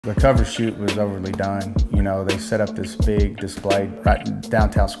The cover shoot was overly done. You know, they set up this big display right in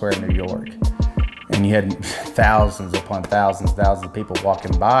downtown square in New York. And you had thousands upon thousands of people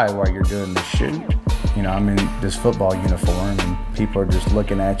walking by while you're doing the shoot. You know, I'm in this football uniform and people are just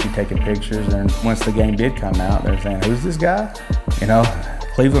looking at you, taking pictures. And once the game did come out, they're saying, who's this guy? You know,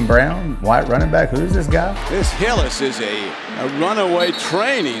 Cleveland Brown, white running back, who's this guy? This Hillis is a runaway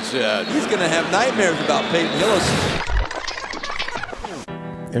train. He's going to have nightmares about Peyton Hillis.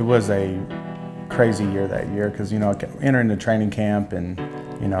 It was a crazy year that year because, you know, entering the training camp and,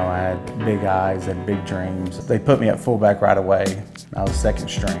 you know, I had big eyes, had big dreams. They put me at fullback right away. I was second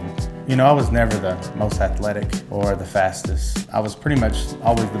string. You know, I was never the most athletic or the fastest. I was pretty much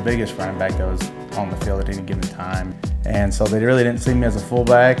always the biggest running back that was on the field at any given time. And so they really didn't see me as a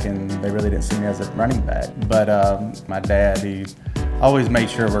fullback and they really didn't see me as a running back. But my dad, he always made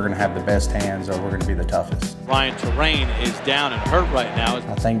sure we're going to have the best hands or we're going to be the toughest. Ryan Terrain is down and hurt right now.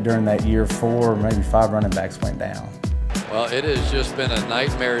 I think during that year 4, maybe 5 running backs went down. Well, it has just been a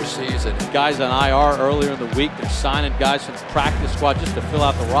nightmare season. Guys on IR earlier in the week, they're signing guys from the practice squad just to fill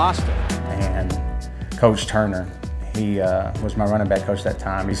out the roster. And Coach Turner, he was my running back coach that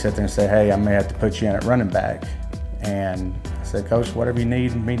time. He sat there and said, hey, I may have to put you in at running back. And I said, Coach, whatever you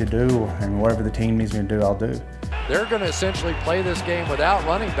need me to do and whatever the team needs me to do, I'll do. They're going to essentially play this game without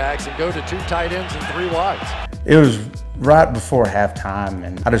running backs and go to 2 tight ends and 3 wides. It was right before halftime,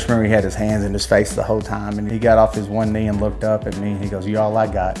 and I just remember he had his hands in his face the whole time, and he got off his one knee and looked up at me, and he goes, "You all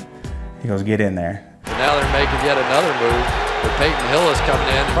I got." He goes, "Get in there." And now they're making yet another move with Peyton Hillis coming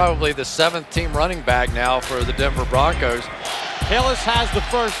in, probably the 7th team running back now for the Denver Broncos. Hillis has the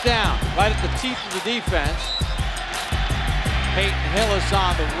first down, right at the teeth of the defense. Peyton Hillis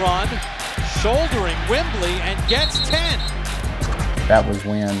on the run, shouldering Wembley, and gets 10. That was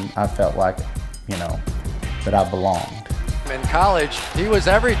when I felt like, you know, that I belonged. In college, he was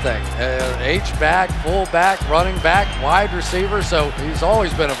everything. H-back, fullback, running back, wide receiver, so he's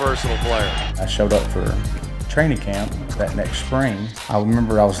always been a versatile player. I showed up for training camp that next spring. I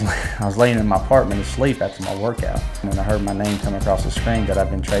remember I was laying in my apartment asleep after my workout, and I heard my name come across the screen that I'd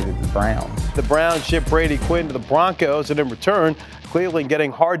been traded to the Browns. The Browns ship Brady Quinn to the Broncos, and in return, Cleveland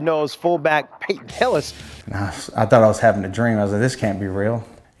getting hard-nosed fullback Peyton Hillis. And I thought I was having a dream. I was like, this can't be real.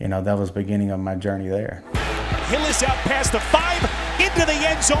 You know, that was the beginning of my journey there. Hillis out past the 5, into the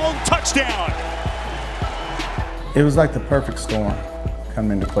end zone, touchdown. It was like the perfect storm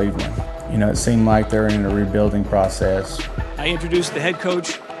coming into Cleveland. You know, it seemed like they're in a rebuilding process. I introduced the head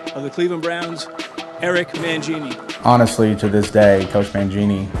coach of the Cleveland Browns, Eric Mangini. Honestly, to this day, Coach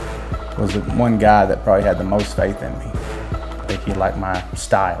Mangini was the one guy that probably had the most faith in me. I think he liked my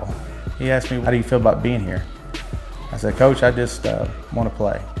style. He asked me, how do you feel about being here? I said, Coach, I just want to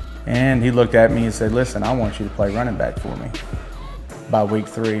play. And he looked at me and said, listen, I want you to play running back for me. By week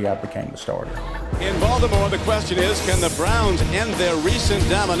 3, I became the starter. In Baltimore, the question is, can the Browns end their recent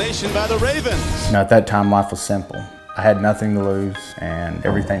domination by the Ravens? You know, at that time, life was simple. I had nothing to lose and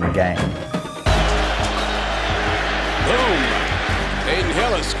everything to gain. Boom! Peyton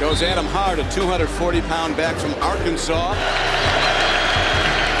Hillis goes at him hard, a 240-pound back from Arkansas.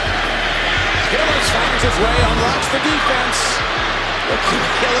 Hillis finds his way, unlocks the defense.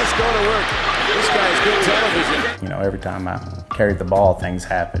 Hillis go to work. This guy's good television. You know, every time I carried the ball, things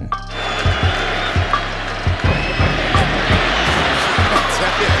happened.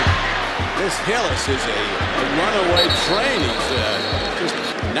 This Hillis is a runaway train. He's just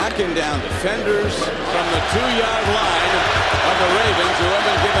knocking down defenders from the 2-yard line of the Ravens, who have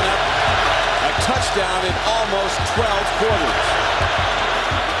been given up a touchdown in almost 12 quarters.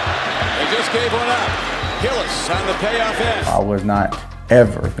 They just gave one up. Hillis on the payoff end. I was not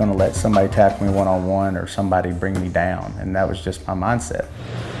ever going to let somebody tackle me one-on-one or somebody bring me down, and that was just my mindset.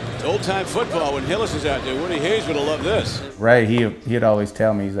 It's old-time football when Hillis is out there. Woody Hayes would have loved this. Ray, he'd always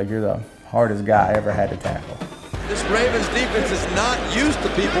tell me, he's like, you're the hardest guy I ever had to tackle. This Ravens defense is not used to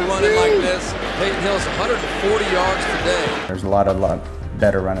people running like this. Peyton Hillis, 140 yards today. There's a lot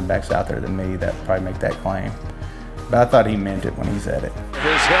better running backs out there than me that probably make that claim. But I thought he meant it when he said it.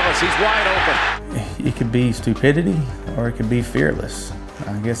 Here's Hillis, he's wide open. It could be stupidity or it could be fearless.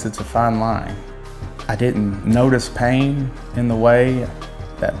 I guess it's a fine line. I didn't notice pain in the way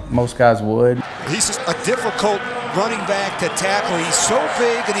that most guys would. He's just a difficult running back to tackle. He's so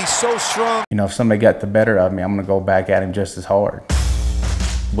big and he's so strong. You know, if somebody got the better of me, I'm going to go back at him just as hard.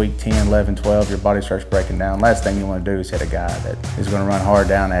 Week 10, 11, 12, your body starts breaking down. Last thing you want to do is hit a guy that is going to run hard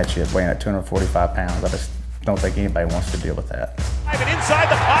down at you weighing at 245 pounds. I just don't think anybody wants to deal with that. And inside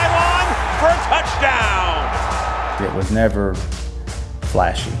the pylon for a touchdown. It was never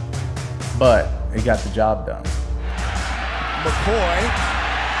flashy, but it got the job done. McCoy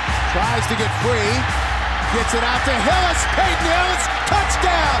tries to get free. Gets it out to Hillis. Peyton Hillis,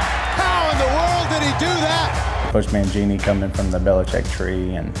 touchdown! How in the world did he do that? Coach Mangini coming from the Belichick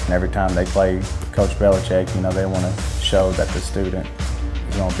tree, and every time they play Coach Belichick, you know, they want to show that the student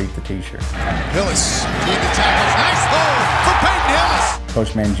is going to beat the teacher. Hillis, between the tackles. Nice hold for Peyton Hillis.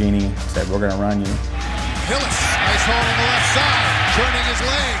 Coach Mangini said, we're going to run you. Hillis, nice hold on the left side, turning his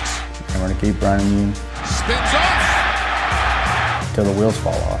legs. And we're going to keep running you. Spins off. Till the wheels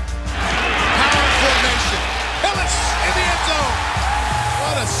fall off. Power formation. Hillis in the end zone.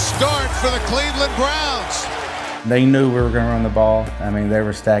 What a start for the Cleveland Browns. They knew we were going to run the ball. I mean, they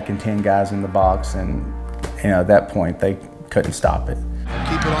were stacking 10 guys in the box, and you know, at that point, they couldn't stop it.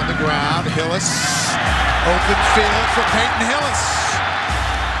 Keep it on the ground. Hillis, open field for Peyton Hillis.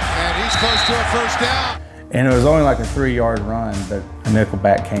 And he's close to a first down. And it was only like a 3-yard run, but a nickel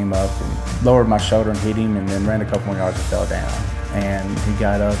back came up and lowered my shoulder and hit him, and then ran a couple more yards and fell down. And he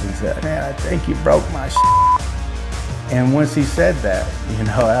got up and said, man, I think you broke my shit. And once he said that, you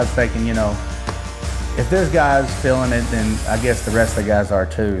know, I was thinking, you know, if this guy's feeling it, then I guess the rest of the guys are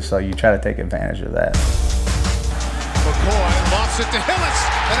too, so you try to take advantage of that. McCoy lofts it to Hillis,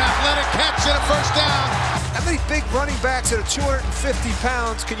 an athletic catch and a first down. How many big running backs that are 250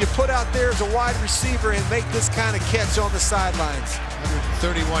 pounds can you put out there as a wide receiver and make this kind of catch on the sidelines?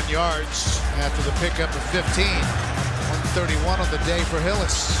 131 yards after the pickup of 15. 131 on the day for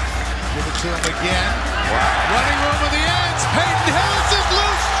Hillis. Give it to him again. Wow. Running room of the ends. Peyton Hillis is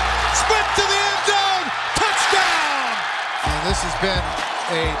loose. Sprint to the end zone. Touchdown! And this has been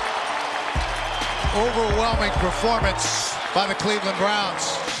a overwhelming performance by the Cleveland Browns.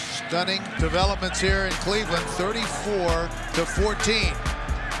 Stunning developments here in Cleveland,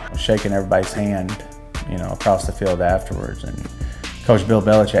 34-14. Shaking everybody's hand, you know, across the field afterwards. And Coach Bill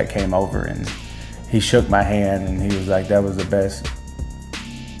Belichick came over and he shook my hand and he was like, that was the best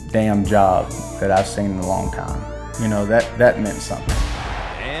damn job that I've seen in a long time. You know, that meant something.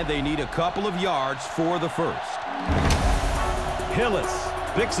 And they need a couple of yards for the first. Hillis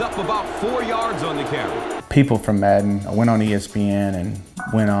picks up about 4 yards on the carry. People from Madden went on ESPN and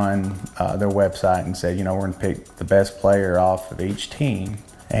went on their website and said, you know, we're going to pick the best player off of each team,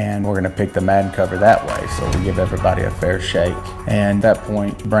 and we're going to pick the Madden cover that way, so we give everybody a fair shake. And at that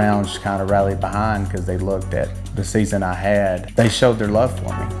point, Browns kind of rallied behind because they looked at the season I had. They showed their love for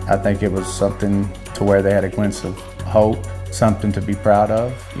me. I think it was something to where they had a glimpse of hope, something to be proud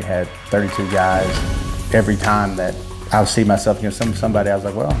of. You had 32 guys. Every time that I would see myself against somebody, I was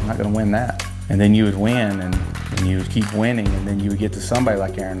like, well, I'm not going to win that. And then you would win, and you would keep winning, and then you would get to somebody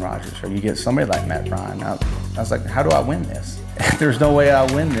like Aaron Rodgers, or you get somebody like Matt Ryan. I was like, how do I win this? There's no way I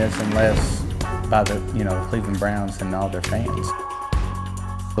win this unless by the, you know, Cleveland Browns and all their fans.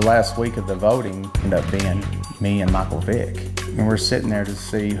 The last week of the voting ended up being me and Michael Vick. And we're sitting there to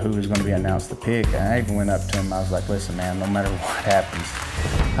see who was going to be announced the pick. And I even went up to him, I was like, listen, man, no matter what happens,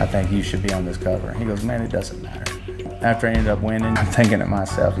 I think you should be on this cover. He goes, man, it doesn't matter. After I ended up winning, I'm thinking to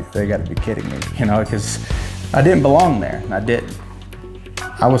myself, they got to be kidding me, you know, because I didn't belong there, and I didn't.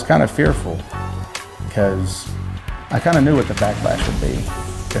 I was kind of fearful because I kind of knew what the backlash would be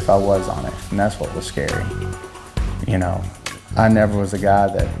if I was on it, and that's what was scary. You know, I never was a guy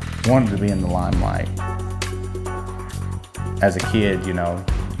that wanted to be in the limelight. As a kid, you know,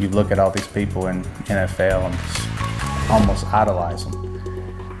 you look at all these people in NFL and just almost idolize them.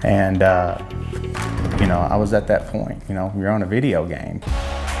 And, you know, I was at that point. You know, you're on a video game.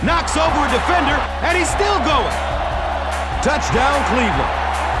 Knocks over a defender, and he's still going. Touchdown, Cleveland.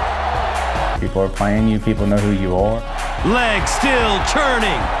 People are playing you. People know who you are. Leg still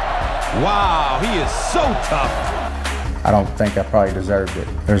turning. Wow, he is so tough. I don't think I probably deserved it.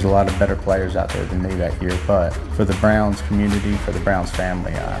 There's a lot of better players out there than me that year, but for the Browns community, for the Browns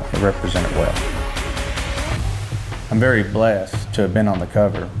family, it represented well. I'm very blessed to have been on the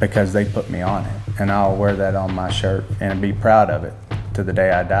cover because they put me on it, and I'll wear that on my shirt and be proud of it to the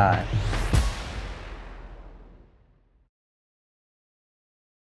day I die.